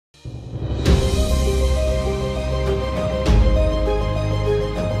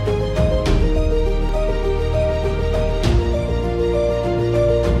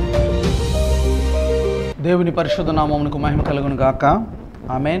దేవుని పరిశుద్ధ నామమునకు మహిమ కలుగును గాక.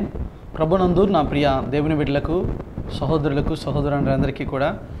 ఆమేన్. ప్రభునందు నా ప్రియ దేవుని బిడ్డలకు, సహోదరులకు, సహోదరులందరికీ కూడా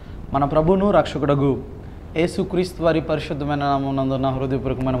మన ప్రభువును రక్షకుడగు యేసుక్రీస్తు వారి పరిశుద్ధమైన నామమునందు నా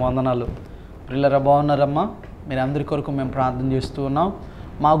హృదయపూర్వకమైన వందనాలు. ప్రియులారా, బాగున్నారమ్మా? మీరు అందరి కొరకు మేము ప్రార్థన చేస్తూ ఉన్నాం.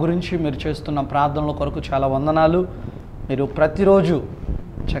 మా గురించి మీరు చేస్తున్న ప్రార్థనల కొరకు చాలా వందనాలు. మీరు ప్రతిరోజు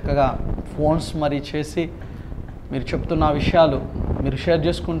చక్కగా ఫోన్స్ మరి చేసి మీరు చెప్తున్న విషయాలు, మీరు షేర్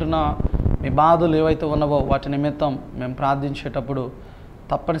చేసుకుంటున్న మీ బాధలు ఏవైతే ఉన్నావో వాటి నిమిత్తం మేము ప్రార్థించేటప్పుడు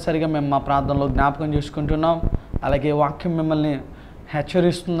తప్పనిసరిగా మేము మా ప్రార్థనలో జ్ఞాపకం చేసుకుంటున్నాం. అలాగే వాక్యం మిమ్మల్ని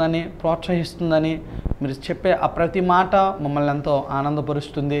హెచ్చరిస్తుందని, ప్రోత్సహిస్తుందని మీరు చెప్పే ఆ ప్రతి మాట మమ్మల్ని ఎంతో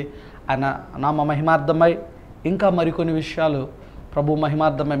ఆనందపరుస్తుంది. ఆయన నామ మహిమార్థమై ఇంకా మరికొన్ని విషయాలు ప్రభు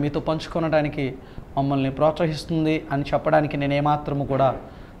మహిమార్థమై మీతో పంచుకోవడానికి మమ్మల్ని ప్రోత్సహిస్తుంది అని చెప్పడానికి నేను ఏమాత్రము కూడా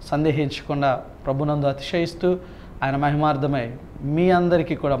సందేహించకుండా ప్రభునందు అతిశయిస్తూ ఆయన మహిమార్థమై మీ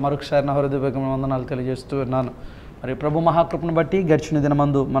అందరికీ కూడా మరొకసారి నా హృదయపూర్వక వందనాలు తెలియజేస్తూ ఉన్నాను. మరి ప్రభు మహాకృపను బట్టి గడిచిన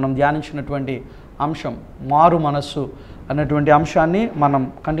దినమందు మనం ధ్యానించినటువంటి అంశం మారు మనస్సు అన్నటువంటి అంశాన్ని మనం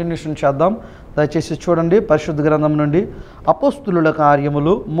కంటిన్యూషన్ చేద్దాం. దయచేసి చూడండి, పరిశుద్ధ గ్రంథం నుండి అపోస్తులుల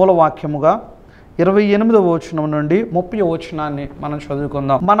కార్యములు మూలవాక్యముగా 28వ వచనం నుండి 30వ వచనాన్ని మనం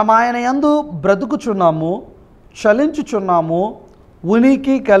చదువుకుందాం. మనం ఆయన యందు బ్రతుకుచున్నాము, చలించుచున్నాము,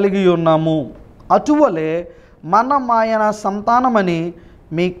 ఉనికి కలిగి ఉన్నాము. అటువలే మనం ఆయన సంతానమని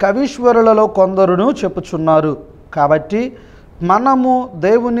మీ కవీశ్వరులలో కొందరును చెప్పుచున్నారు. కాబట్టి మనము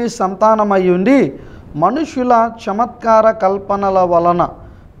దేవుని సంతానమై ఉండి మనుషుల చమత్కార కల్పనల వలన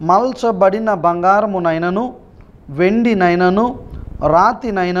మల్చబడిన బంగారమునైనను, వెండినైనను,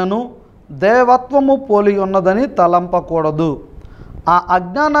 రాతినైనను దేవత్వము పోలి ఉన్నదని తలంపకూడదు. ఆ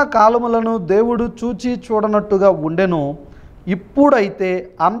అజ్ఞాన కాలములను దేవుడు చూచి చూడనట్టుగా ఉండెను. ఇప్పుడైతే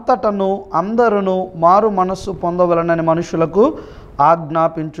అంతటను అందరూ మారు మనస్సు పొందవలనని మనుషులకు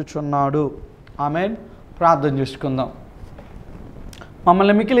ఆజ్ఞాపించుచున్నాడు. ఆమేన్. ప్రార్థన చేసుకుందాం.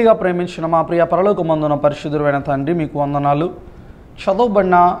 మమ్మల్ని మికిలిగా ప్రేమించిన మా ప్రియ పరలోకమందున పరిశుద్ధుడైన తండ్రి, మీకు వందనాలు.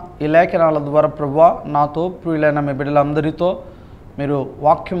 చదవబడిన ఈ లేఖనాల ద్వారా ప్రభువా, నాతో ప్రియులైన మీ బిడ్డలందరితో మీరు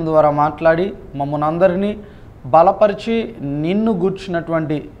వాక్యం ద్వారా మాట్లాడి మమ్మల్ని అందరినీ బలపరిచి నిన్ను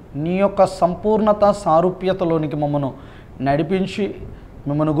గూర్చినటువంటి నీ యొక్క సంపూర్ణత సారూప్యతలోనికి మమ్మను నడిపించి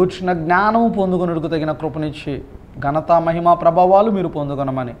మిమ్మల్ని గూర్చిన జ్ఞానము పొందుకొనుటకు తగిన కృపనిచ్చి ఘనత, మహిమ, ప్రభావాలు మీరు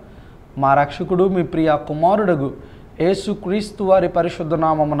పొందుకొనమని మా రక్షకుడు మీ ప్రియ కుమారుడగు యేసుక్రీస్తు వారి పరిశుద్ధ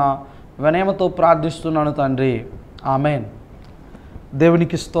నామమున వినయముతో ప్రార్థిస్తున్నాను తండ్రి. ఆమేన్.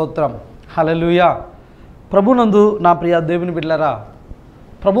 దేవునికి స్తోత్రం. హల్లెలూయా. ప్రభునందు నా ప్రియ దేవుని బిడ్డలారా,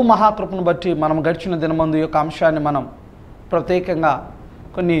 ప్రభు మహాకృపను బట్టి మనం గడిచిన దినమందు యొక్క అంశాన్ని మనం ప్రత్యేకంగా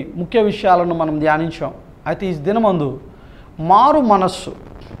కొన్ని ముఖ్య విషయాలను మనం ధ్యానించాం. అయితే ఈ దినమందు మారు మనస్సు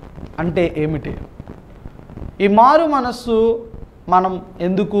అంటే ఏమిటి, ఈ మారు మనస్సు మనం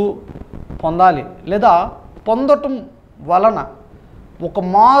ఎందుకు పొందాలి, లేదా పొందటం వలన ఒక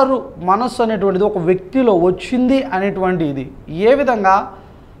మారు మనస్సు అనేటువంటిది ఒక వ్యక్తిలో వచ్చింది అనేటువంటిది ఏ విధంగా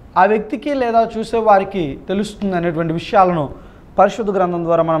ఆ వ్యక్తికి లేదా చూసేవారికి తెలుస్తుంది అనేటువంటి విషయాలను పరిశుద్ధ గ్రంథం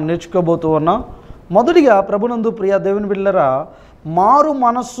ద్వారా మనం నేర్చుకోబోతూ ఉన్నాం. మొదటిగా ప్రభునందు ప్రియ దేవుని బిడ్డలారా, మారు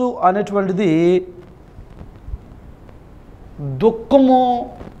మనస్సు అనేటువంటిది దుఃఖము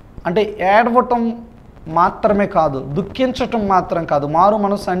అంటే ఏడవటం మాత్రమే కాదు, దుఃఖించటం మాత్రం కాదు. మారు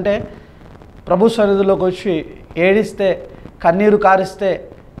మనస్సు అంటే ప్రభు సన్నిధిలోకి వచ్చి ఏడిస్తే, కన్నీరు కారిస్తే,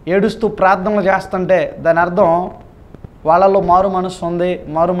 ఏడుస్తూ ప్రార్థనలు చేస్తుంటే దాని అర్థం వాళ్ళలో మారు మనస్సు ఉంది,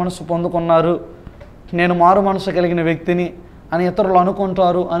 మారు మనస్సు పొందుకున్నారు, నేను మారు మనస్సు కలిగిన వ్యక్తిని అని ఇతరులు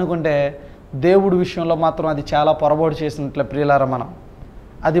అనుకుంటే దేవుడి విషయంలో మాత్రం అది చాలా పొరపాటు చేసినట్లే ప్రియులారా. మనం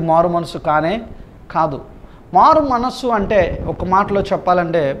అది మారు మనస్సు కానే కాదు. మారు మనస్సు అంటే ఒక మాటలో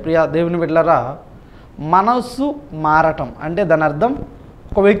చెప్పాలంటే ప్రియ దేవుని బిడ్డలారా, మనస్సు మారటం అంటే దాని అర్థం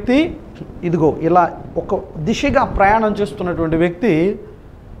ఒక వ్యక్తి ఇదిగో ఇలా ఒక దిశగా ప్రయాణం చేస్తున్నటువంటి వ్యక్తి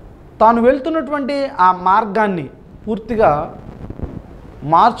తాను వెళ్తున్నటువంటి ఆ మార్గాన్ని పూర్తిగా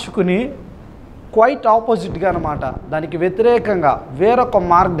మార్చుకుని క్వైట్ ఆపోజిట్గా అన్నమాట, దానికి వ్యతిరేకంగా వేరొక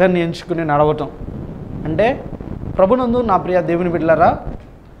మార్గాన్ని ఎంచుకుని నడవటం. అంటే ప్రభునందు నా ప్రియ దేవుని బిడ్డలారా,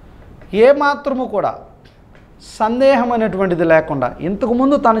 ఏమాత్రము కూడా సందేహం అనేటువంటిది లేకుండా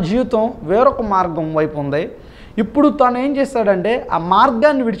ఇంతకుముందు తన జీవితం వేరొక మార్గం వైపు ఉంది. ఇప్పుడు తను ఏం చేస్తాడంటే ఆ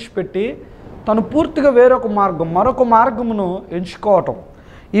మార్గాన్ని విడిచిపెట్టి తను పూర్తిగా వేరొక మార్గం, మరొక మార్గమును ఎంచుకోవటం.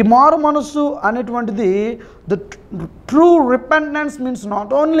 ఈ మారు మనస్సు అనేటువంటిది the true repentance means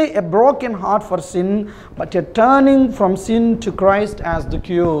not only a broken heart for sin but a turning from sin to Christ as the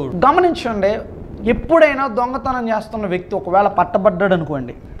cure. గమనించండి, ఎప్పుడైనా దొంగతనం చేస్తున్న వ్యక్తి ఒకవేళ పట్టబడ్డాడు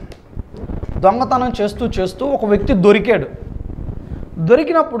అనుకోండి, దొంగతనం చేస్తూ చేస్తూ ఒక వ్యక్తి దొరికాడు.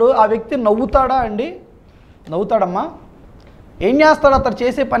 దొరికినప్పుడు ఆ వ్యక్తి నవ్వుతాడా అండి? నవ్వుతాడమ్మా. ఏం చేస్తాడు? అతను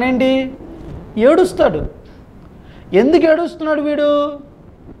చేసే పని ఏంటి? ఏడుస్తాడు. ఎందుకు ఏడుస్తున్నాడు వీడు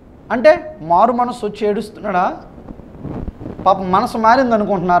అంటే మారు మనసు వచ్చి ఏడుస్తున్నాడా? పాపం మనసు మారింది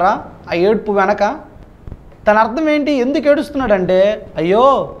అనుకుంటున్నారా ఆ ఏడుపు వెనక? తన అర్థం ఏంటి? ఎందుకు ఏడుస్తున్నాడంటే, అయ్యో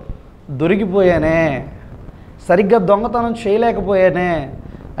దొరికిపోయానే, సరిగ్గా దొంగతనం చేయలేకపోయానే,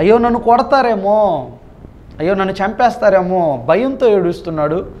 అయ్యో నన్ను కొడతారేమో, అయ్యో నన్ను చంపేస్తారేమో భయంతో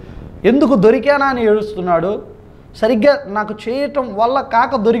ఏడుస్తున్నాడు. ఎందుకు దొరికానా అని ఏడుస్తున్నాడు. సరిగ్గా నాకు చేయటం వల్ల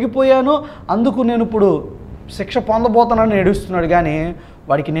కాక దొరికిపోయాను, అందుకు నేను ఇప్పుడు శిక్ష పొందబోతానని ఏడుస్తున్నాడు. కానీ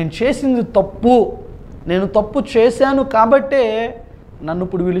వాడికి నేను చేసింది తప్పు, నేను తప్పు చేశాను కాబట్టే నన్ను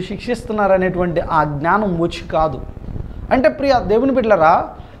ఇప్పుడు వీళ్ళు శిక్షిస్తున్నారనేటువంటి ఆ జ్ఞానం వచ్చి కాదు. అంటే ప్రియ దేవుని బిడ్డలారా,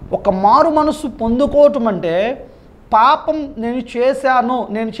 ఒక మారు మనసు పొందుకోవటం అంటే పాపం నేను చేశాను,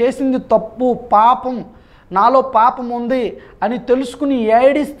 నేను చేసింది తప్పు, పాపం, నాలో పాపం ఉంది అని తెలుసుకుని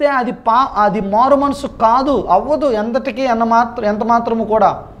ఏడిస్తే అది మారు మనసు కాదు, అవ్వదు ఎంతటికీ ఎంత మాత్రము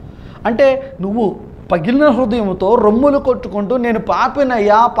కూడా. అంటే నువ్వు పగిలిన హృదయంతో రొమ్ములు కొట్టుకుంటూ నేను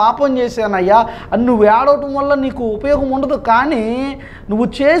పాపినయ్యా, పాపం చేశానయ్యా అని నువ్వు ఏడవటం వల్ల నీకు ఉపయోగం ఉండదు. కానీ నువ్వు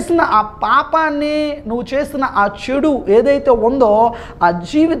చేసిన ఆ పాపాన్ని, నువ్వు చేసిన ఆ చెడు ఏదైతే ఉందో ఆ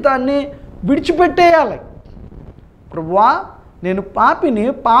జీవితాన్ని విడిచిపెట్టేయాలి. ప్రభువా నేను పాపిని,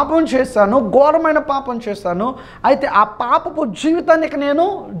 పాపం చేశాను, ఘోరమైన పాపం చేశాను, అయితే ఆ పాపపు జీవితాన్ని ఇక నేను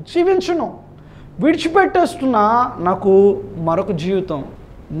జీవించను, విడిచిపెట్టేస్తున్నా, నాకు మరొక జీవితం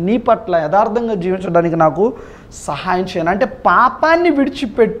నీ పట్ల యథార్థంగా జీవించడానికి నాకు సహాయం చేయను. అంటే పాపాన్ని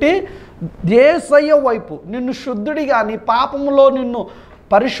విడిచిపెట్టి యేసయ్య వైపు నిన్ను శుద్ధుడిగా, నీ పాపంలో నిన్ను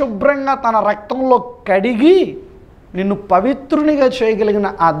పరిశుభ్రంగా తన రక్తంలో కడిగి నిన్ను పవిత్రునిగా చేయగలిగిన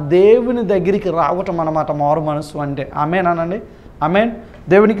ఆ దేవుని దగ్గరికి రావటం అన్నమాట మారు మనసు అంటే. ఆమేన్ అనండి. ఆమేన్.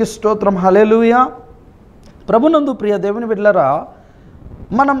 దేవునికి స్తోత్రం. హల్లెలూయా. ప్రభునందు ప్రియ దేవుని బిడ్డలారా,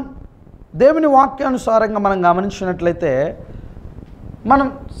 మనం దేవుని వాక్యానుసారంగా మనం గమనించినట్లయితే మనం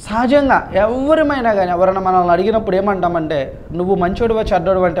సహజంగా ఎవరిమైనా కానీ ఎవరైనా మనల్ని అడిగినప్పుడు ఏమంటామంటే, నువ్వు మంచివాడివా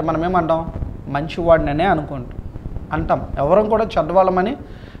చెడ్డవాడివా అంటే మనం ఏమంటాం? మంచివాడిననే అంటాం. ఎవరం కూడా చెడ్డవాళ్ళమని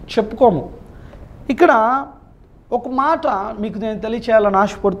చెప్పుకోము. ఇక్కడ ఒక మాట మీకు నేను తెలియచేయాలని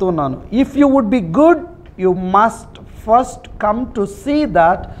ఆశపడుతూ ఉన్నాను. If you would be good you must first come to see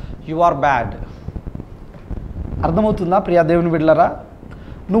that you are bad. అర్థమవుతుందా ప్రియా దేవుని బిడ్డలారా?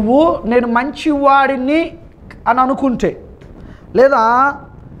 నువ్వు నేను మంచివాడిని అని అనుకుంటే, లేదా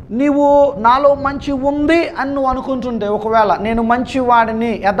నీవు నాలో మంచి ఉంది అని నువ్వు అనుకుంటుంటే, ఒకవేళ నేను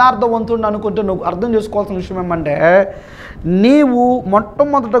మంచివాడిని యథార్థవంతుడిని అనుకుంటే, నువ్వు అర్థం చేసుకోవాల్సిన విషయం ఏమంటే, నీవు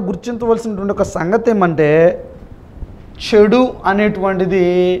మొట్టమొదట గుర్తించవలసినటువంటి ఒక సంగతి ఏమంటే, చెడు అనేటువంటిది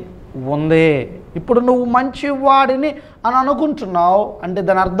ఉంది. ఇప్పుడు నువ్వు మంచివాడిని అని అనుకుంటున్నావు అంటే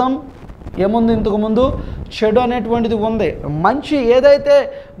దాని అర్థం ఏముంది? ఇంతకుముందు చెడు అనేటువంటిది ఉంది. మంచి ఏదైతే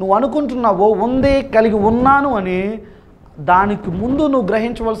నువ్వు అనుకుంటున్నావో ఉంది, కలిగి ఉన్నాను అని, దానికి ముందు నువ్వు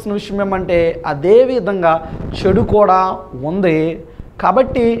గ్రహించవలసిన విషయం ఏమంటే అదే విధంగా చెడు కూడా ఉంది.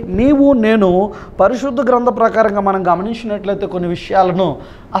 కాబట్టి నీవు నేను పరిశుద్ధ గ్రంథ ప్రకారంగా మనం గమనించినట్లయితే కొన్ని విషయాలను,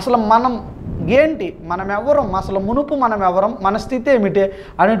 అసలు మనం ఏంటి, మనం ఎవరం, అసలు మునుపు మనం ఎవరం, మన స్థితి ఏమిటి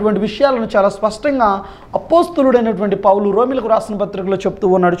అనేటువంటి విషయాలను చాలా స్పష్టంగా అపోస్తలుడైనటువంటి పౌలు రోమిలకు రాసిన పత్రికలో చెప్తూ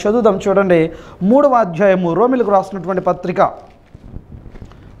ఉన్నాడు. చదువుదాం చూడండి. 3వ అధ్యాయము, రోమిలకు రాసినటువంటి పత్రిక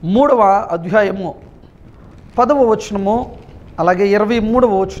 3వ అధ్యాయము 10వ వచనము అలాగే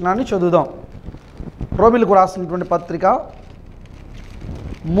 23వ వచనాన్ని చదువుదాం. రోమిలకు రాసినటువంటి పత్రిక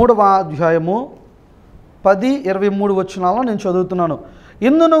 3వ అధ్యాయము 10, 23 వచనాలను నేను చదువుతున్నాను.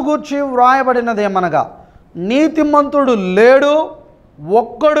 ఇందును గూర్చి వ్రాయబడినదేమనగా, నీతిమంతుడు లేడు,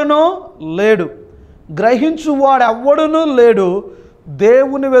 ఒక్కడును లేడు, గ్రహించువాడెవ్వడును లేడు,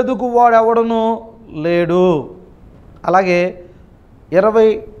 దేవుని వెదుకువాడెవడును లేడు. అలాగే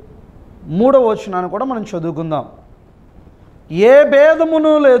 23వ వచనాన్ని కూడా మనం చదువుకుందాం. ఏ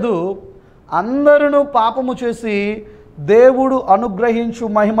భేదమును లేదు, అందరూ పాపము చేసి దేవుడు అనుగ్రహించు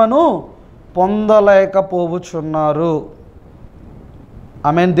మహిమను పొందలేకపోవచ్చున్నారు.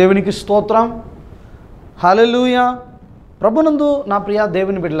 ఆమేన్. దేవునికి స్తోత్రం. హల్లెలూయా. ప్రభునందు నా ప్రియ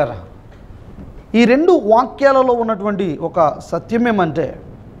దేవుని బిడ్డలారా, ఈ 2 వాక్యాలలో ఉన్నటువంటి ఒక సత్యం ఏమంటే,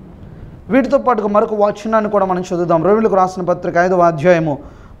 వీటితో పాటుగా మరొక వచనాన్ని కూడా మనం చదువుదాం. రోమిలకు రాసిన పత్రిక 5వ అధ్యాయము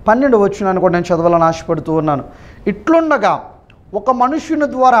 12వ వచనాన్ని కూడా నేను చదవాలని ఆశపడుతూ ఉన్నాను. ఇట్లుండగా ఒక మనుష్యుని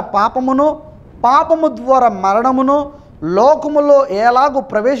ద్వారా పాపమును, పాపము ద్వారా మరణమును లోకములో ఎలాగూ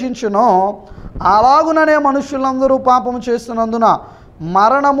ప్రవేశించునో, అలాగుననే మనుషులందరూ పాపము చేస్తున్నందున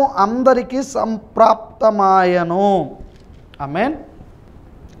మరణము అందరికీ సంప్రాప్తమాయను. ఆమేన్.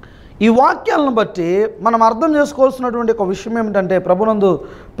 ఈ వాక్యాలను బట్టి మనం అర్థం చేసుకోవాల్సినటువంటి ఒక విషయం ఏమిటంటే, ప్రభునందు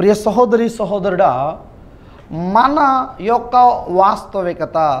ప్రియ సహోదరి సహోదరుడా, మన యొక్క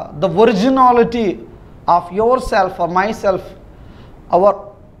వాస్తవికత, the originality of your self are my self, hour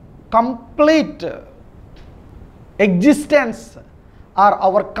complete existence are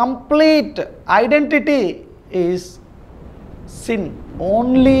our complete identity is sin,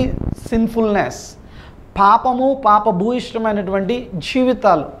 only sinfulness. పాపము, పాపభూయిష్టమైనటువంటి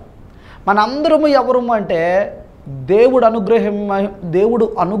జీవితాలు. మనందరము ఎవరు అంటే దేవుడు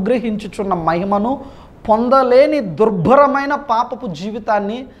అనుగ్రహించుచున్న మహిమను పొందలేని దుర్భరమైన పాపపు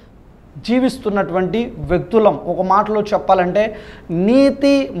జీవితాన్ని జీవిస్తున్నటువంటి వ్యక్తులం. ఒక మాటలో చెప్పాలంటే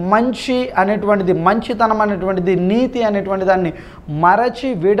నీతి, మంచి అనేటువంటిది, మంచితనం అనేటువంటిది, నీతి అనేటువంటి దాన్ని మరచి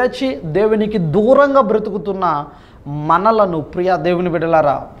విడచి దేవునికి దూరంగా బ్రతుకుతున్న మనలను ప్రియ దేవుని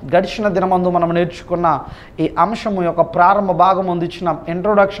బిడ్డలారా, గడిచిన దినమందు మనం నేర్చుకున్న ఈ అంశము యొక్క ప్రారంభ భాగం అందించిన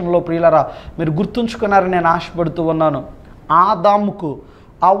ఇంట్రొడక్షన్లో ప్రియులారా మీరు గుర్తుంచుకున్నారని నేను ఆశపడుతూ ఉన్నాను. ఆదాముకు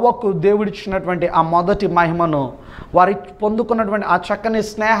అవ్వకు దేవుడిచ్చినటువంటి ఆ మొదటి మహిమను, వారి పొందుకున్నటువంటి ఆ చక్కని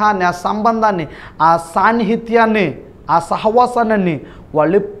స్నేహాన్ని, ఆ సంబంధాన్ని, ఆ సాన్నిహిత్యాన్ని, ఆ సహవాసాన్ని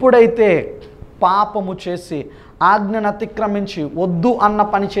వాళ్ళు ఎప్పుడైతే పాపము చేసి ఆజ్ఞను అతిక్రమించి వద్దు అన్న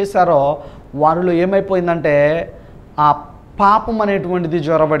పని చేశారో వారిలో ఏమైపోయిందంటే ఆ పాపం అనేటువంటిది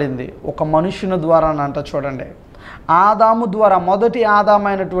జ్వరబడింది. ఒక మనుషుని ద్వారా అంట చూడండి, ఆదాము ద్వారా, మొదటి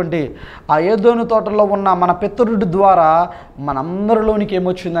ఆదామైనటువంటి ఆ ఏదోను తోటలో ఉన్న మన పితరుడి ద్వారా మనందరిలోనికి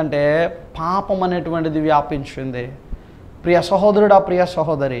ఏమొచ్చిందంటే పాపం అనేటువంటిది వ్యాపించింది. ప్రియ సహోదరుడా, ప్రియ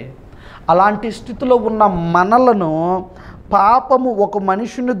సహోదరి, అలాంటి స్థితిలో ఉన్న మనలను పాపము ఒక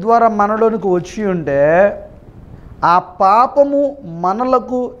మనుషుని ద్వారా మనలోనికి వచ్చి ఉంటే ఆ పాపము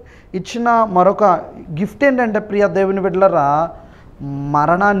మనలకు ఇచ్చిన మరొక గిఫ్ట్ ఏంటంటే ప్రియ దేవుని బిడ్డలారా,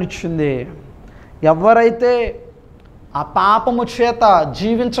 మరణాన్ని ఇచ్చింది. ఎవరైతే ఆ పాపము చేత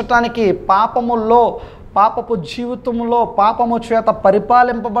జీవించటానికి, పాపపు జీవితంలో పాపము చేత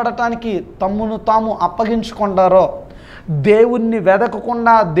పరిపాలింపబడటానికి తమ్మును తాము అప్పగించుకుంటారో, దేవుణ్ణి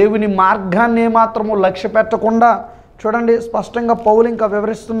వెదకకుండా, దేవుని మార్గాన్ని ఏమాత్రము లక్ష్య పెట్టకుండా, చూడండి స్పష్టంగా పౌలు ఇంకా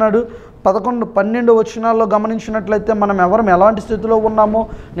వివరిస్తున్నాడు. 11, 12 వచనాల్లో గమనించినట్లయితే మనం ఎవరం ఎలాంటి స్థితిలో ఉన్నామో,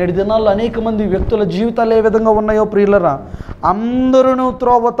 నేటి దినాల్లో అనేక మంది వ్యక్తుల జీవితాలు ఏ విధంగా ఉన్నాయో ప్రియులరా, అందరూ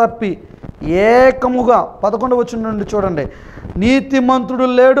త్రోవ తప్పి ఏకముగా 11 వచనం నుండి చూడండి, నీతిమంతుడు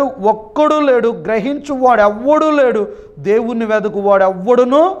లేడు, ఒక్కడు లేడు, గ్రహించువాడు ఎవ్వడు లేడు, దేవుణ్ణి వెదుకువాడు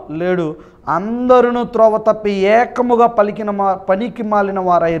ఎవ్వడునూ లేడు, అందరూ త్రోవ తప్పి ఏకముగా పనికి మాలిన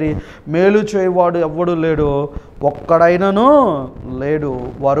వారైరి, మేలు చేయవాడు ఎవ్వడు లేడు, ఒక్కడైనను లేడు.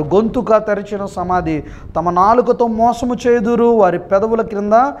 వారు గొంతుక తెరిచిన సమాధి, తమ నాలుకతో మోసము చేదురు, వారి పెదవుల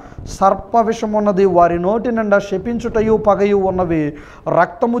క్రింద సర్ప విషం ఉన్నది, వారి నోటి నిండా శపించుటయు పగయు ఉన్నవి,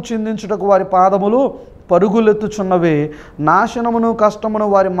 రక్తము చిందించుటకు వారి పాదములు పరుగులెత్తుచున్నవి, నాశనమును కష్టమును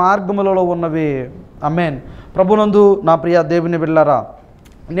వారి మార్గములలో ఉన్నవి. ఆమేన్. ప్రభునందు నా ప్రియ దేవుని బిడ్డలారా,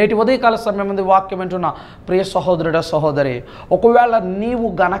 నేటి ఉదయకాల సమయం ముందు వాక్యం వింటున్న ప్రియ సహోదరుడా, సహోదరి, ఒకవేళ నీవు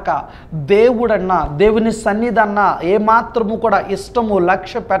గనక దేవుడన్నా, దేవుని సన్నిధన్నా ఏమాత్రము కూడా ఇష్టము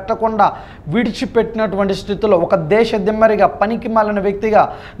లక్ష్య పెట్టకుండా విడిచిపెట్టినటువంటి స్థితిలో, ఒక దేశ దిమ్మరిగా, పనికి మాలిన వ్యక్తిగా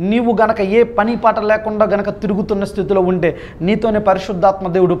నీవు గనక ఏ పని పాట లేకుండా గనక తిరుగుతున్న స్థితిలో ఉంటే, నీతోనే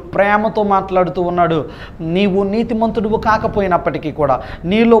పరిశుద్ధాత్మ దేవుడు ప్రేమతో మాట్లాడుతూ ఉన్నాడు. నీవు నీతిమంతుడు కాకపోయినప్పటికీ కూడా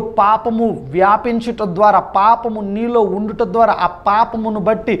నీలో పాపము వ్యాపించుట ద్వారా, పాపము నీలో ఉండుట ద్వారా, ఆ పాపమును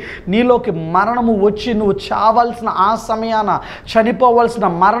బట్టి నీలోకి మరణము వచ్చి నువ్వు చావాల్సిన ఆ సమయాన, చనిపోవలసిన,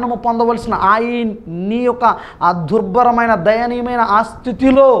 మరణము పొందవలసిన నీ యొక్క ఆ దుర్భరమైన దయనీయమైన ఆ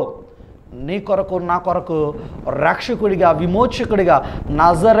స్థితిలో నీ కొరకు, నా కొరకు రక్షకుడిగా, విమోచకుడిగా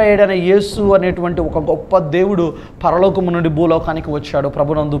నజరేయుడైన యేసు అనేటువంటి ఒక గొప్ప దేవుడు పరలోకము నుండి భూలోకానికి వచ్చాడు.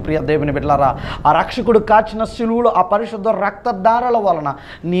 ప్రభునందు ప్రియ దేవుని బిడ్డలారా, ఆ రక్షకుడు కాచిన శిలువలో ఆ పరిశుద్ధ రక్తధారల వలన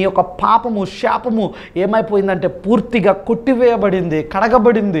నీ యొక్క పాపము, శాపము ఏమైపోయిందంటే పూర్తిగా కొట్టివేయబడింది,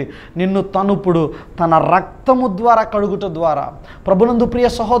 కడగబడింది. నిన్ను తనుప్పుడు తన రక్తము ద్వారా కడుగుట ద్వారా, ప్రభునందు ప్రియ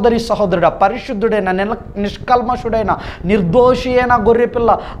సహోదరి, సహోదరుడా, పరిశుద్ధుడైన, నిష్కల్మషుడైన, నిర్దోషి అయిన గొర్రెపిల్ల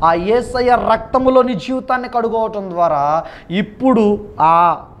ఆ యేసయ్య రక్తములోని జీవితాన్ని కడుగోవటం ద్వారా ఇప్పుడు ఆ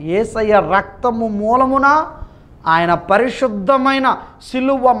యేసయ్య రక్తము మూలమున, ఆయన పరిశుద్ధమైన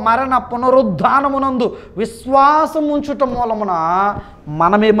శిలువ మరణ పునరుద్ధానమునందు విశ్వాసం ఉంచుట మూలమున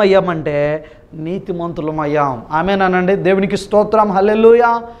మనమేమయ్యామంటే నీతిమంతులమయ్యాం. ఆమేనండి. దేవునికి స్తోత్రం.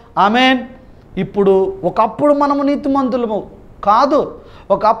 హల్లెలూయా. ఆమేన్. ఇప్పుడు ఒకప్పుడు మనము నీతిమంతులము కాదు,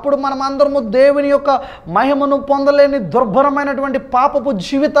 ఒకప్పుడు మనం అందరము దేవుని యొక్క మహిమను పొందలేని దుర్భరమైనటువంటి పాపపు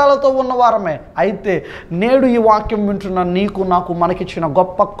జీవితాలతో ఉన్నవారమే. అయితే నేడు ఈ వాక్యం వింటున్న నీకు, నాకు, మనకిచ్చిన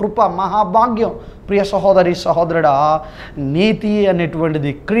గొప్ప కృప, మహాభాగ్యం ప్రియ సహోదరి, సహోదరుడా, నీతి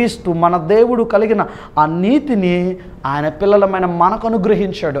అనేటువంటిది క్రీస్తు మన దేవుడు కలిగిన ఆ నీతిని ఆయన పిల్లలమైన మనకు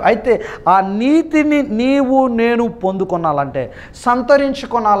అనుగ్రహించాడు. అయితే ఆ నీతిని నీవు నేను పొందుకొనాలంటే,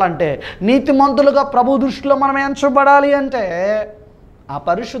 సంతరించుకొనాలంటే, నీతిమంతులుగా ప్రభు దృష్టిలో మనం ఎంచబడాలి అంటే ఆ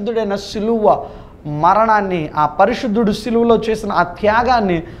పరిశుద్ధుడైన శిలువ మరణాన్ని, ఆ పరిశుద్ధుడు శిలువలో చేసిన ఆ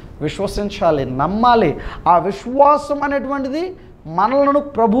త్యాగాన్ని విశ్వసించాలి, నమ్మాలి. ఆ విశ్వాసం అనేటువంటిది మనలను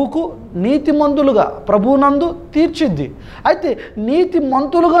ప్రభువుకు నీతిమంతులుగా ప్రభువునందు తీర్చిద్ది. అయితే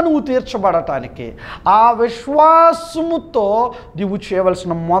నీతిమంతులుగా నువ్వు తీర్చబడటానికి ఆ విశ్వాసముతో నువ్వు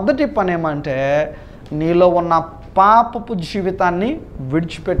చేయవలసిన మొదటి పని ఏమంటే నీలో ఉన్న పాపపు జీవితాన్ని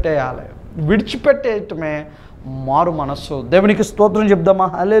విడిచిపెట్టేయాలి. విడిచిపెట్టేయటమే మారు మనస్సు. దేవునికి స్తోత్రం చెప్దామా?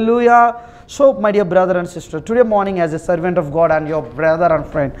 హల్లెలూయా. So my dear brother and sister, today morning as a servant of God and your brother and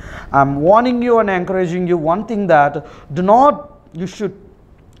friend, I'm warning you and encouraging you one thing, that do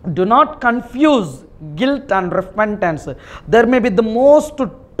not confuse guilt and repentance. There may be the most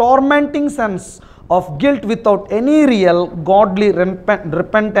tormenting sense of guilt without any real godly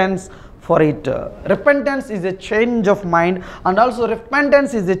repentance for it. Repentance is a change of mind, and also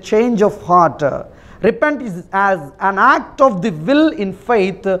repentance is a change of heart. Repent is as an act of the will in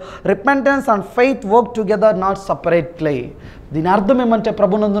faith. Repentance and faith work together, not separately. దీని అర్థం ఏమంటే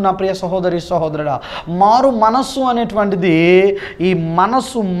ప్రభునందు నా ప్రియ సహోదరి సహోదరుడా, మారు మనస్సు అనేటువంటిది, ఈ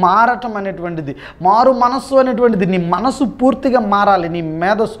మనస్సు మారటం అనేటువంటిది, మారు మనస్సు అనేటువంటిది నీ మనసు పూర్తిగా మారాలి. నీ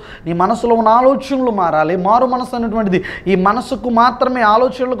మేధస్సు, నీ మనసులో ఉన్న ఆలోచనలు మారాలి. మారు మనస్సు అనేటువంటిది ఈ మనసుకు మాత్రమే,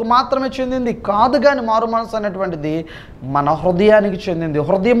 ఆలోచనలకు మాత్రమే చెందింది కాదు. కానీ మారు మనస్సు అనేటువంటిది మన హృదయానికి చెందింది.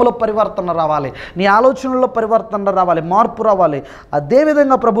 హృదయంలో పరివర్తన రావాలి, నీ ఆలోచనల్లో పరివర్తన రావాలి, మార్పు రావాలి.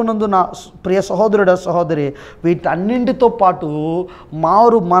 అదేవిధంగా ప్రభునందు నా ప్రియ సహోదరుడా సహోదరి, వీటన్నింటితో పాటు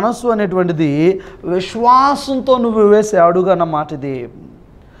మారు మనసు అనేటువంటిది విశ్వాసంతో నువ్వు వేసే అడుగు అన్నమాట. ఇది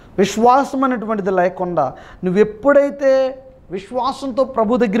విశ్వాసం అనేటువంటిది లేకుండా నువ్వు ఎప్పుడైతే విశ్వాసంతో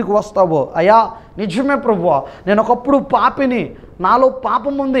ప్రభు దగ్గరికి వస్తావో, అయ్యా నిజమే ప్రభువా, నేను ఒకప్పుడు పాపిని, నాలో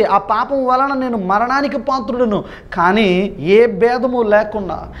పాపం ఉంది, ఆ పాపం వలన నేను మరణానికి పాత్రుడును, కానీ ఏ భేదము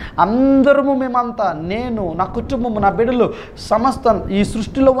లేకుండా అందరము, మేమంతా, నేను, నా కుటుంబము, నా బిడ్డలు, సమస్త ఈ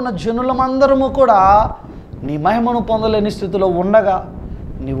సృష్టిలో ఉన్న జనులమందరము కూడా నీ మహిమను పొందలేని స్థితిలో ఉండగా,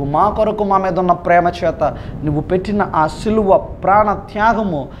 నువ్వు మా కొరకు మా మీద ఉన్న ప్రేమ చేత నువ్వు పెట్టిన ఆ సిలువ ప్రాణ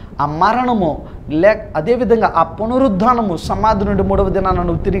త్యాగము, ఆ మరణము, అదేవిధంగా ఆ పునరుద్ధానము, సమాధి నుండి 3వ దినాన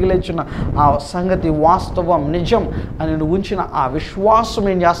నువ్వు తిరిగి లేచిన ఆ సంగతి వాస్తవం, నిజం అని నువ్వు ఉంచిన ఆ విశ్వాసం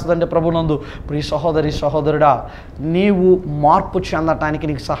ఏం చేస్తుందంటే ప్రభునందు ప్రియ సహోదరి సహోదరుడా, నీవు మార్పు చెందటానికి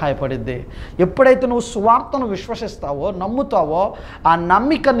నీకు సహాయపడిద్ది. ఎప్పుడైతే నువ్వు స్వార్థను విశ్వసిస్తావో, నమ్ముతావో, ఆ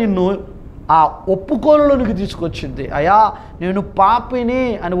నమ్మిక నిన్ను ఆ ఒప్పుకోలులోనికి తీసుకొచ్చింది. అయ్యా నేను పాపిని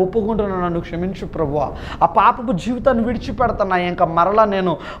అని ఒప్పుకుంటున్నాను, నన్ను క్షమించు ప్రభువా, ఆ పాపపు జీవితాన్ని విడిచిపెడతాను, ఇంకా మరలా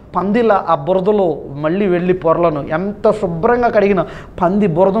నేను పందిల ఆ బురదలో మళ్ళీ వెళ్ళి పొరలను, ఎంత శుభ్రంగా కడిగిన పంది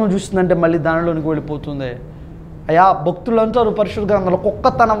బురదను చూస్తుందంటే మళ్ళీ దానిలోనికి వెళ్ళిపోతుంది. అయ్యా భక్తులు అంటారు పరిశుద్ధ గ్రంథంలో, కుక్క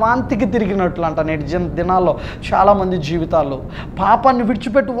తన వాంతికి తిరిగినట్లు అంట. నేటి దినాల్లో చాలామంది జీవితాల్లో పాపాన్ని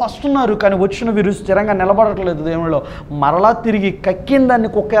విడిచిపెట్టి వస్తున్నారు, కానీ వచ్చిన వీరు స్థిరంగా నిలబడట్లేదు దేవునిలో. మరలా తిరిగి కక్కిన దాన్ని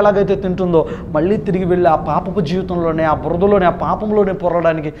కుక్క ఎలాగైతే తింటుందో మళ్ళీ తిరిగి వెళ్ళి ఆ పాపపు జీవితంలోనే, ఆ బురదలోనే, ఆ పాపంలోనే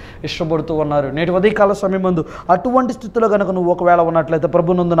పొరడానికి ఇష్టపడుతూ ఉన్నారు. నేటి ఉదయకాల సమయం ముందు అటువంటి స్థితిలో కనుక నువ్వు ఒకవేళ ఉన్నట్లయితే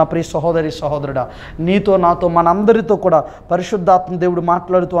ప్రభునందు నా ప్రియ సహోదరి సహోదరుడా, నీతో నాతో మనందరితో కూడా పరిశుద్ధాత్మ దేవుడు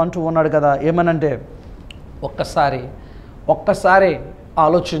మాట్లాడుతూ అంటూ ఉన్నాడు కదా, ఏమనంటే ఒక్కసారి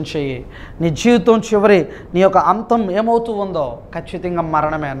ఆలోచించేయి. నీ జీవితం చివరి నీ యొక్క అంతం ఏమవుతూ ఉందో ఖచ్చితంగా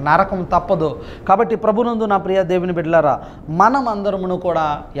మరణమే, నరకం తప్పదు. కాబట్టి ప్రభునందు నా ప్రియ దేవుని బిడ్డలారా, మనమందరమును కూడా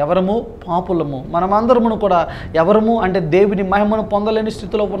ఎవరము పాపులము, మనమందరమును కూడా ఎవరము అంటే దేవుని మహిమను పొందలేని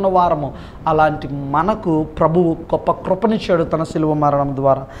స్థితిలో ఉన్న వారము. అలాంటి మనకు ప్రభువు గొప్ప కృపనిచ్చాడు తన శిలువ మరణం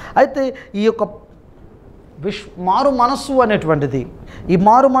ద్వారా. అయితే ఈ యొక్క మారు మనస్సు అనేటువంటిది, ఈ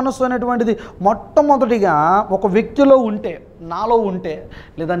మారు మనస్సు అనేటువంటిది మొట్టమొదటిగా ఒక వ్యక్తిలో ఉంటే, నాలో ఉంటే,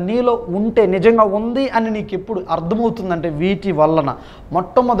 లేదా నీలో ఉంటే, నిజంగా ఉంది అని నీకు ఎప్పుడు అర్థమవుతుందంటే వీటి వలన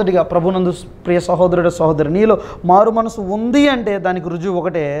మొట్టమొదటిగా ప్రభునందు ప్రియ సహోదరుడు సహోదరి, నీలో మారు మనసు ఉంది అంటే దానికి రుజువు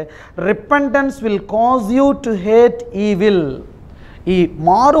ఒకటే, repentance will cause you to hate evil. ఈ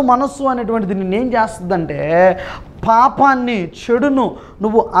మారు మనస్సు అనేటువంటిది నేనేం చేస్తుందంటే పాపాన్ని, చెడును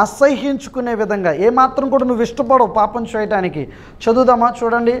నువ్వు అసహ్యించుకునే విధంగా, ఏమాత్రం కూడా నువ్వు ఇష్టపడవు పాపం చేయటానికి. చదువుదామా?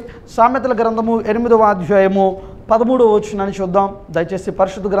 చూడండి, సామెతల గ్రంథము 8వ అధ్యాయము 13వ వచనాన్ని చూద్దాం. దయచేసి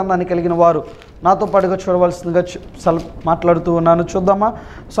పరిశుద్ధ గ్రంథాన్ని కలిగిన వారు నాతో పాటుగా చూడవలసిందిగా మాట్లాడుతూ ఉన్నాను. చూద్దామా?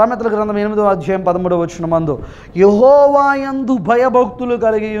 సామెతల గ్రంథం 8వ అధ్యాయం 13వ వచనమందు, యెహోవా యందు భయభక్తులు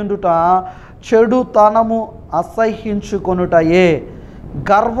కలిగి ఉండుట చెడుతనము అసహ్యించుకొనుటయే,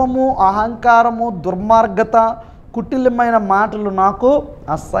 గర్వము, అహంకారము, దుర్మార్గత, కుటిలమైన మాటలు నాకు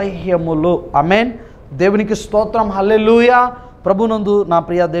అసహ్యములు. ఆమేన్. దేవునికి స్తోత్రం. హల్లెలూయా. ప్రభునందు నా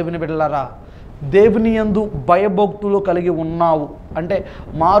ప్రియ దేవుని బిడ్డలారా, దేవుని యందు భయభక్తులు కలిగి ఉన్నావు అంటే,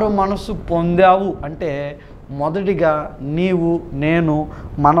 మారు మనసు పొందావు అంటే, మొదటిగా నీవు, నేను,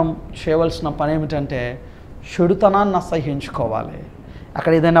 మనం చేయవలసిన పని ఏమిటంటే చెడుతనాన్ని అసహ్యించుకోవాలి.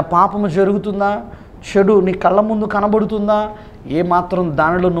 అక్కడ ఏదైనా పాపము జరుగుతుందా, చెడు నీ కళ్ళ ముందు కనబడుతుందా, ఏమాత్రం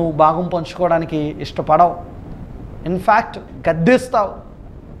దానిలో నువ్వు భాగం పంచుకోవడానికి ఇష్టపడవు. ఇన్ఫ్యాక్ట్ గద్దిస్తావు,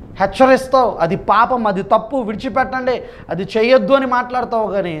 హెచ్చరిస్తావు, అది పాపం, అది తప్పు, విడిచిపెట్టండి, అది చేయొద్దు అని మాట్లాడతావు.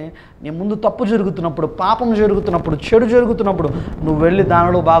 కానీ నీ ముందు తప్పు జరుగుతున్నప్పుడు, పాపం జరుగుతున్నప్పుడు, చెడు జరుగుతున్నప్పుడు నువ్వు వెళ్ళి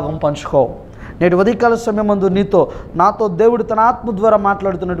దానిలో భాగం పంచుకోవు. నేటి ఉదయకాల సమయమందు నాతో దేవుడు తన ఆత్మ ద్వారా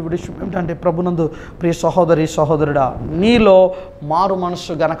మాట్లాడుతున్నటువంటి విషయం ఏమిటంటే, ప్రభునందు ప్రియ సహోదరి సహోదరుడా, నీలో మారు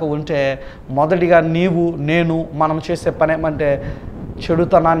మనస్సు గనక ఉంటే మొదటిగా నీవు నేను మనం చేసే పని ఏమంటే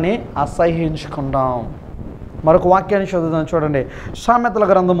చెడుతనాన్ని అసహ్యించుకుందాం. మరొక వాక్యాన్ని చదువుదాం, చూడండి. సామెతల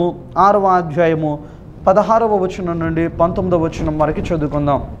గ్రంథము 6వ అధ్యాయము 16వ వచనం నుండి 19వ వచనం వరకు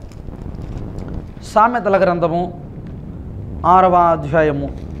చదువుకుందాం. సామెతల గ్రంథము 6వ అధ్యాయము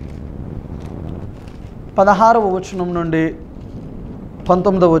 16వ వచనం నుండి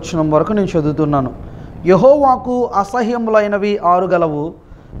 19వ వచనం వరకు నేను చదువుతున్నాను. యెహోవాకు అసహ్యములైనవి 6 గలవు,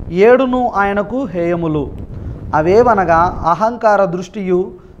 7 ఆయనకు హేయములు. అవేవనగా అహంకార దృష్టియు,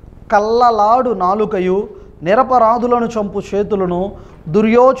 కల్లలాడు నాలుకయు, నిరపరాధులను చంపు చేతులను,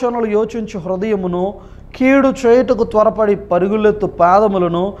 దుర్యోచనలు యోచించు హృదయమును, కీడు చేయుటకు త్వరపడి పరుగులెత్తు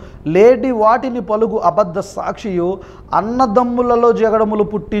పాదములను, లేడి వాటిని పలుగు అబద్ధ సాక్షియు, అన్నదమ్ములలో జగడములు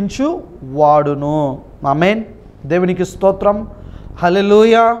పుట్టించు వాడును. ఆమేన్. దేవునికి స్తోత్రం.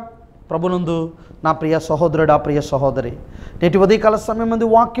 హల్లెలూయా. ప్రభునందు నా ప్రియ సహోదరుడా, ప్రియ సహోదరి, నేటి ఉదయకాల సమయం మంది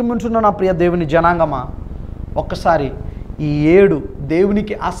వాక్యం వింటున్న నా ప్రియ దేవుని జనాంగమా, ఒక్కసారి ఈ 7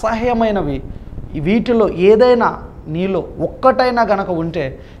 దేవునికి అసహ్యమైనవి, వీటిలో ఏదైనా నీలో ఒక్కటైనా గనక ఉంటే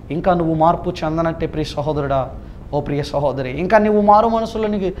ఇంకా నువ్వు మార్పు చెందనట్టే ప్రియ సహోదరుడా, ఓ ప్రియ సహోదరి. ఇంకా నువ్వు మారు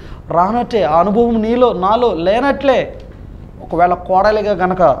మనసులోనికి రానట్టే, ఆ అనుభవం నాలో లేనట్లే. ఒకవేళ కోడలిగా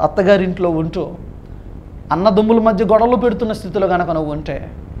గనక అత్తగారింట్లో ఉంటూ అన్నదమ్ముల మధ్య గొడవలు పెడుతున్న స్థితిలో గనక నువ్వు ఉంటే,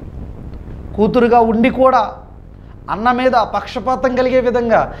 కూతురుగా ఉండి కూడా అన్న మీద పక్షపాతం కలిగే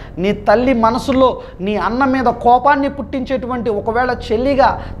విధంగా నీ తల్లి మనసులో నీ అన్న మీద కోపాన్ని పుట్టించేటువంటి, ఒకవేళ చెల్లిగా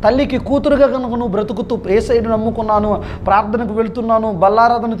తల్లికి కూతురుగా కనుక నువ్వు బ్రతుకుతూ యేసయ్యను నమ్ముకున్నాను, ప్రార్థనకు వెళ్తున్నాను,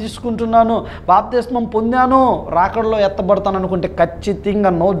 బల్లారాధన తీసుకుంటున్నాను, బాప్తిస్మం పొందాను, రాకడలో ఎత్తబడతాను అనుకుంటే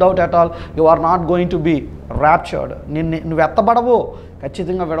ఖచ్చితంగా no doubt at all you are not going to be raptured. నువ్వు ఎత్తబడవు,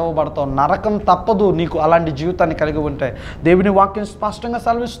 ఖచ్చితంగా విడవబడతావు. నరకం తప్పదు నీకు అలాంటి జీవితాన్ని కలిగి ఉంటే. దేవుని వాక్యం స్పష్టంగా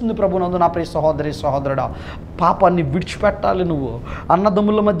సెలవిస్తుంది. ప్రభునందు నా ప్రియ సహోదరి సహోదరుడా, పాపాన్ని విడిచిపెట్టాలి. నువ్వు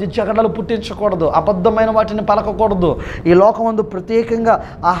అన్నదమ్ముల మధ్య జగడలు పుట్టించకూడదు, అబద్ధమైన వాటిని పలకకూడదు. ఈ లోకమందు ప్రత్యేకంగా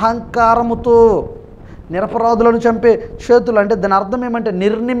అహంకారముతో నిరపరాధులను చంపే చేతులు, అంటే దాని అర్థం ఏమంటే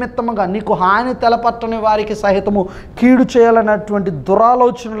నిర్నిమిత్తముగా నీకు హాని తెలపట్టని వారికి సహితము కీడు చేయాలనేటువంటి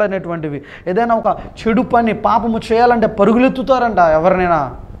దురాలోచనలు అనేటువంటివి. ఏదైనా ఒక చెడు పని పాపము చేయాలంటే పరుగులెత్తుతారంట, ఎవరినైనా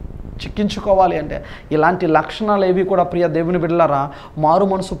చిక్కించుకోవాలి అంటే. ఇలాంటి లక్షణాలు ఏవి కూడా ప్రియ దేవుని బిడ్డలారా మారు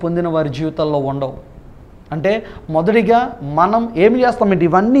మనసు పొందిన వారి జీవితాల్లో ఉండవు. అంటే మొదటిగా మనం ఏమి చేస్తామంటే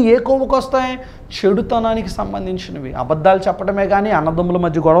ఇవన్నీ ఏ కోవకు వస్తాయి? చెడుతనానికి సంబంధించినవి. అబద్ధాలు చెప్పడమే కానీ, అన్నదమ్ముల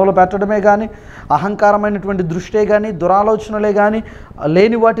మధ్య గొడవలు పెట్టడమే కానీ, అహంకారమైనటువంటి దృష్టే కానీ, దురాలోచనలే కానీ,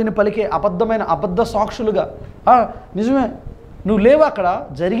 లేని వాటిని పలికే అబద్ధ సాక్షులుగా, నిజమే నువ్వు లేవు, అక్కడ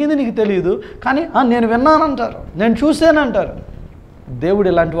జరిగింది నీకు తెలియదు, కానీ నేను విన్నానంటారు, నేను చూశానంటారు. దేవుడు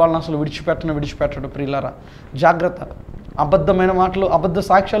ఇలాంటి వాళ్ళని అసలు విడిచిపెట్టడు ప్రియులారా. జాగ్రత్త. అబద్ధమైన మాటలు, అబద్ధ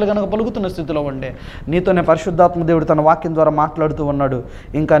సాక్ష్యాలు కనుక పలుకుతున్న స్థితిలో ఉండే నీతోనే పరిశుద్ధాత్మ దేవుడు తన వాక్యం ద్వారా మాట్లాడుతూ ఉన్నాడు.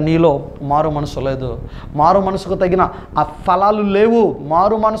 ఇంకా నీలో మారు మనసు లేదు, మారు మనసుకు తగిన ఆ ఫలాలు లేవు.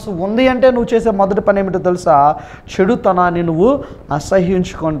 మారు మనసు ఉంది అంటే నువ్వు చేసే మొదటి పని ఏమిటో తెలుసా? చెడుతనాన్ని నువ్వు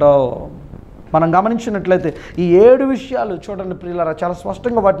అసహ్యించుకుంటావు. మనం గమనించినట్లయితే ఈ 7 విషయాలు చూడండి ప్రియులారా, చాలా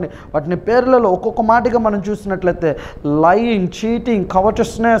స్పష్టంగా వాటిని పేర్లలో ఒక్కొక్క మాటగా మనం చూసినట్లయితే lying, cheating,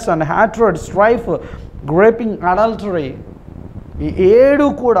 covetousness and హ్యాట్రెడ్, strife, గ్రేపింగ్, adultery, ఈ 7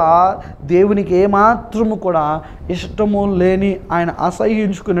 కూడా దేవునికి ఏమాత్రము కూడా ఇష్టము లేని, ఆయన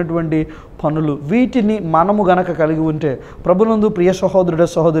అసహ్యించుకున్నటువంటి పనులు. వీటిని మనము గనక కలిగి ఉంటే ప్రభునందు ప్రియ సహోదరుడ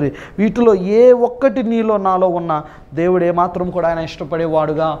సహోదరి, వీటిలో ఏ ఒక్కటి నీలో నాలో ఉన్న దేవుడు ఏమాత్రం కూడా ఆయన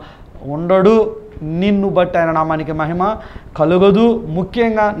ఇష్టపడేవాడుగా ఉండడు. నిన్ను బట్టి ఆయన నామానికి మహిమ కలుగదు.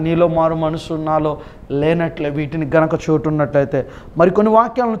 ముఖ్యంగా నీలో మారు మనసు నాలో లేనట్లే వీటిని గనక చోటున్నట్లయితే. మరికొన్ని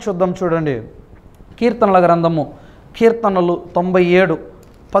వాక్యాలను చూద్దాం. చూడండి, కీర్తనల గ్రంథము, కీర్తనలు 97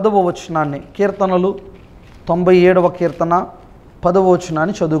 10వ వచనాన్ని, కీర్తనలు 97వ కీర్తన 10వ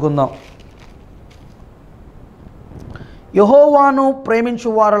వచనాన్ని చదువుకుందాం. యెహోవాను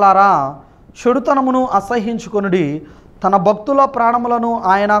ప్రేమించువారులారా, చెడుతనమును అసహ్యించుకొనుడి. తన భక్తుల ప్రాణములను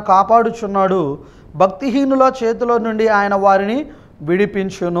ఆయన కాపాడుచున్నాడు. భక్తిహీనుల చేతిలో నుండి ఆయన వారిని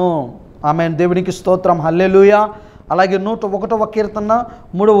విడిపించును. ఆమేన్. దేవునికి స్తోత్రం. హల్లెలూయా. అలాగే 101వ కీర్తన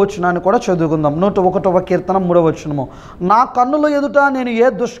 3వ వచనాన్ని కూడా చదువుకుందాం. 101వ కీర్తన 3వ వచనము. నా కన్నుల ఎదుట నేను ఏ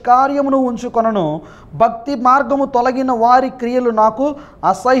దుష్కార్యమును ఉంచుకొనను, భక్తి మార్గము తొలగిన వారి క్రియలు నాకు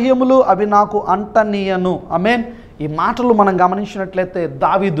అసహ్యములు, అవి నాకు అంటనీయను. ఆమేన్. ఈ మాటలు మనం గమనించినట్లయితే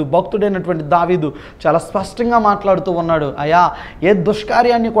దావీదు, భక్తుడైనటువంటి దావీదు చాలా స్పష్టంగా మాట్లాడుతూ ఉన్నాడు. అయ్యా, ఏ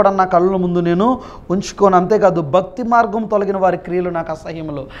దుష్కార్యాన్ని కూడా నా కళ్ళ ముందు నేను ఉంచుకోను. అంతేకాదు భక్తి మార్గం తొలగిన వారి క్రియలు నాకు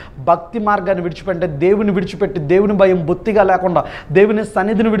అసహ్యములు. భక్తి మార్గాన్ని విడిచిపెట్టి, దేవుని విడిచిపెట్టి, దేవుని భయం బొత్తిగా లేకుండా, దేవుని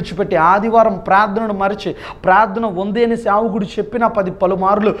సన్నిధిని విడిచిపెట్టి, ఆదివారం ప్రార్థనను మరిచి, ప్రార్థన ఉంది అని సేవకుడు చెప్పిన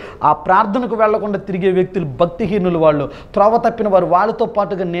పలుమార్లు ఆ ప్రార్థనకు వెళ్లకుండా తిరిగే వ్యక్తులు భక్తిహీనులు, వాళ్ళు త్రోవ తప్పిన వారు. వాళ్ళతో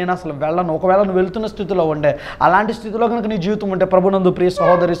పాటుగా నేను అసలు వెళ్ళను. ఒకవేళ నువ్వు వెళ్తున్న స్థితిలో ఉండే, అలాంటి స్థితిలో కనుక నీ జీవితం ఉంటే, ప్రభునందు ప్రియ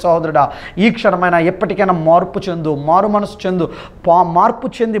సహోదరి సహోదరుడా, ఈ క్షణమైనా ఎప్పటికైనా మార్పు చెందు, మారు మనసు చెందు, మార్పు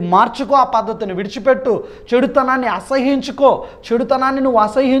చెంది మార్చుకో. ఆ పద్ధతిని విడిచిపెట్టు. చెడుతనాన్ని అసహించుకో. చెడుతనాన్ని నువ్వు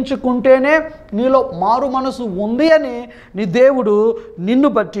అసహించుకుంటేనే నీలో మారు మనసు ఉంది అని నీ దేవుడు నిన్ను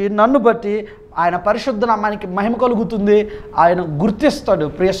బట్టి, నన్ను బట్టి, ఆయన పరిశుద్ధ నామానికి మహిమ కలుగుతుంది. ఆయన గుర్తిస్తాడు.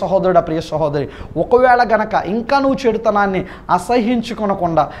 ప్రియ సహోదరుడా, ప్రియ సహోదరి, ఒకవేళ గనక ఇంకా నువ్వు చెడుతనాన్ని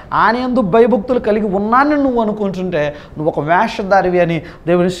అసహించుకొనకుండా ఆయన యందు భయభక్తులు కలిగి ఉన్నానని నువ్వు అనుకుంటుంటే, నువ్వు ఒక వేషధారివి అని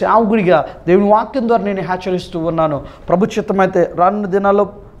దేవుని సేవకుడిగా దేవుని వాక్యం ద్వారా నేను హెచ్చరిస్తూ ఉన్నాను. ప్రభు చిత్తమైతే రానున్న దినాల్లో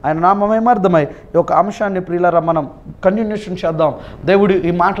ఆయన నామమేమర్థమై ఈ యొక్క అంశాన్ని ప్రియులారా మనం కంటిన్యూషన్ చేద్దాం. దేవుడు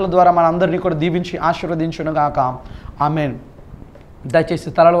ఈ మాటల ద్వారా మన అందరినీ కూడా దీవించి ఆశీర్వదించును గాక. ఆమేన్. దయచేసి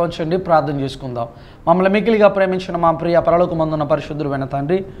తలలు వంచండి, ప్రార్థన చేసుకుందాం. మమ్మల్ని మిగిలిగా ప్రేమించిన మా ప్రియ పరలోకమందున్న పరిశుద్ధుడైన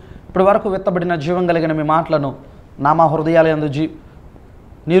తండ్రి, ఇప్పటి వరకు విత్తబడిన జీవం కలిగిన మీ మాటలను మా హృదయాల యందు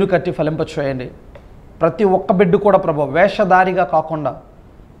నీరు కట్టి ఫలింపచేయండి. ప్రతి ఒక్క బిడ్డ కూడా ప్రభు వేషధారిగా కాకుండా,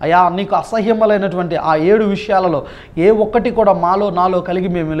 అయా నీకు అసహ్యములైనటువంటి ఆ 7 విషయాలలో ఏ ఒక్కటి కూడా మాలో నాలో కలిగి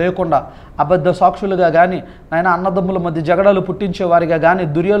మేము లేకుండా, అబద్ధ సాక్షులుగా కానీ, నాయన అన్నదమ్ముల మధ్య జగడాలు పుట్టించేవారిగా కానీ,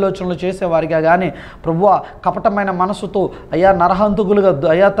 దుర్యోలోచనలు చేసేవారిగా కానీ, ప్రభువా కపటమైన మనసుతో అయ్యా నరహంతకులుగా,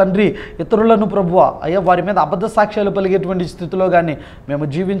 అయ్యా తండ్రి ఇతరులను ప్రభువా అయ్యా వారి మీద అబద్ధ సాక్ష్యాలు పలిగేటువంటి స్థితిలో కానీ మేము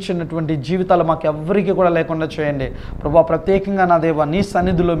జీవించినటువంటి జీవితాలు మాకు ఎవ్వరికీ కూడా లేకుండా చేయండి. ప్రభువా ప్రత్యేకంగా నా దేవా నీ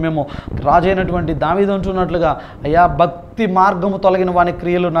సన్నిధిలో మేము రాజైనటువంటి దావీదు అంటున్నట్లుగా, అయ్యా భక్తి మార్గము తొలగిన వాని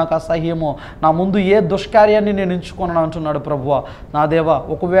క్రియలు నాకు అసహ్యము, నా ముందు ఏ దుష్కార్యాన్ని నేను ఎంచుకున్నాను అంటున్నాడు ప్రభువా. నా దేవా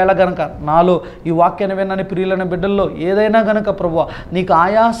ఒకవేళ గనక నాలో ఈ వాక్యాన్ని విన్నని ప్రియులైన బిడ్డల్లో ఏదైనా గనక ప్రభువా నీకు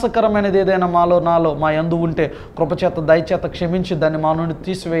ఆయాసకరమైనది ఏదైనా నాలో మా యందు ఉంటే కృపచేత దయచేత క్షమించి దాన్ని మా నుండి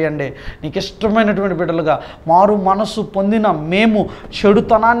తీసివేయండి. నీకు ఇష్టమైనటువంటి బిడ్డలుగా మారు మనసు పొందిన మేము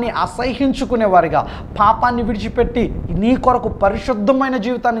చెడుతనాన్ని అసహించుకునే వారిగా, పాపాన్ని విడిచిపెట్టి నీ కొరకు పరిశుద్ధమైన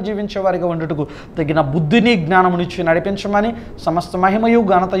జీవితాన్ని జీవించేవారిగా ఉండటకు తగిన బుద్ధిని జ్ఞానమునిచ్చి నడిపించమని సమస్త మహిమయు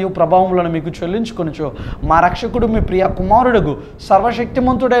ఘనతయు ప్రభావములను మీకు చెల్లించుకొనుచు మా రక్షకుడు మీ ప్రియ కుమారుడుగు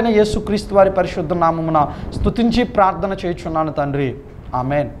సర్వశక్తిమంతుడైన యేసుక్రీస్తు వారి పరిశుద్ధ నామమున స్తుతించి ప్రార్థన చేయుచున్నాను తండ్రి.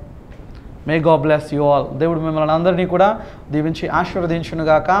 Amen. May God bless you all. దేవుడు మిమ్మల్ని అందరినీ కూడా దీవించి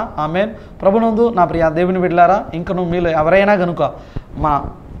ఆశీర్వదించునుగాక. ఆమెన్. ప్రభునందు నా ప్రియ దేవుని బిడ్డలారా, ఇంకను మీలో ఎవరైనా కనుక మా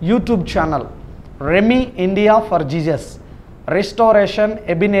YouTube channel Remy India for Jesus restoration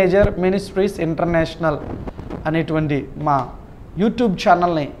Ebenezer ministries international అనేటువంటి మా యూట్యూబ్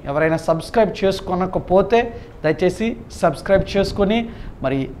ఛానల్ని ఎవరైనా సబ్స్క్రైబ్ చేసుకోనకపోతే దయచేసి సబ్స్క్రైబ్ చేసుకొని,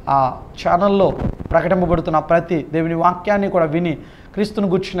 మరి ఆ ఛానల్లో ప్రకటింపబడుతున్న ప్రతి దేవుని వాక్యాన్ని కూడా విని క్రీస్తును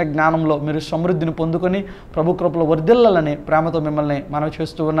గుర్చిన జ్ఞానంలో మీరు సమృద్ధిని పొందుకొని ప్రభు కృపలో వర్ధిల్లాలని ప్రేమతో మిమ్మల్ని మనవి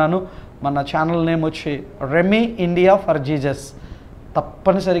చేస్తూ ఉన్నాను. మన ఛానల్ నేమ్ వచ్చి రెమీ ఇండియా ఫర్ జీసస్.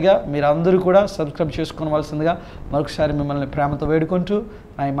 తప్పనిసరిగా మీరు అందరూ కూడా సబ్స్క్రైబ్ చేసుకోవాల్సిందిగా మరొకసారి మిమ్మల్ని ప్రేమతో వేడుకుంటూ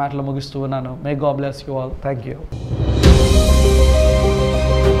నా ఈ మాటలు ముగిస్తూ ఉన్నాను. May God bless you all. Thank you.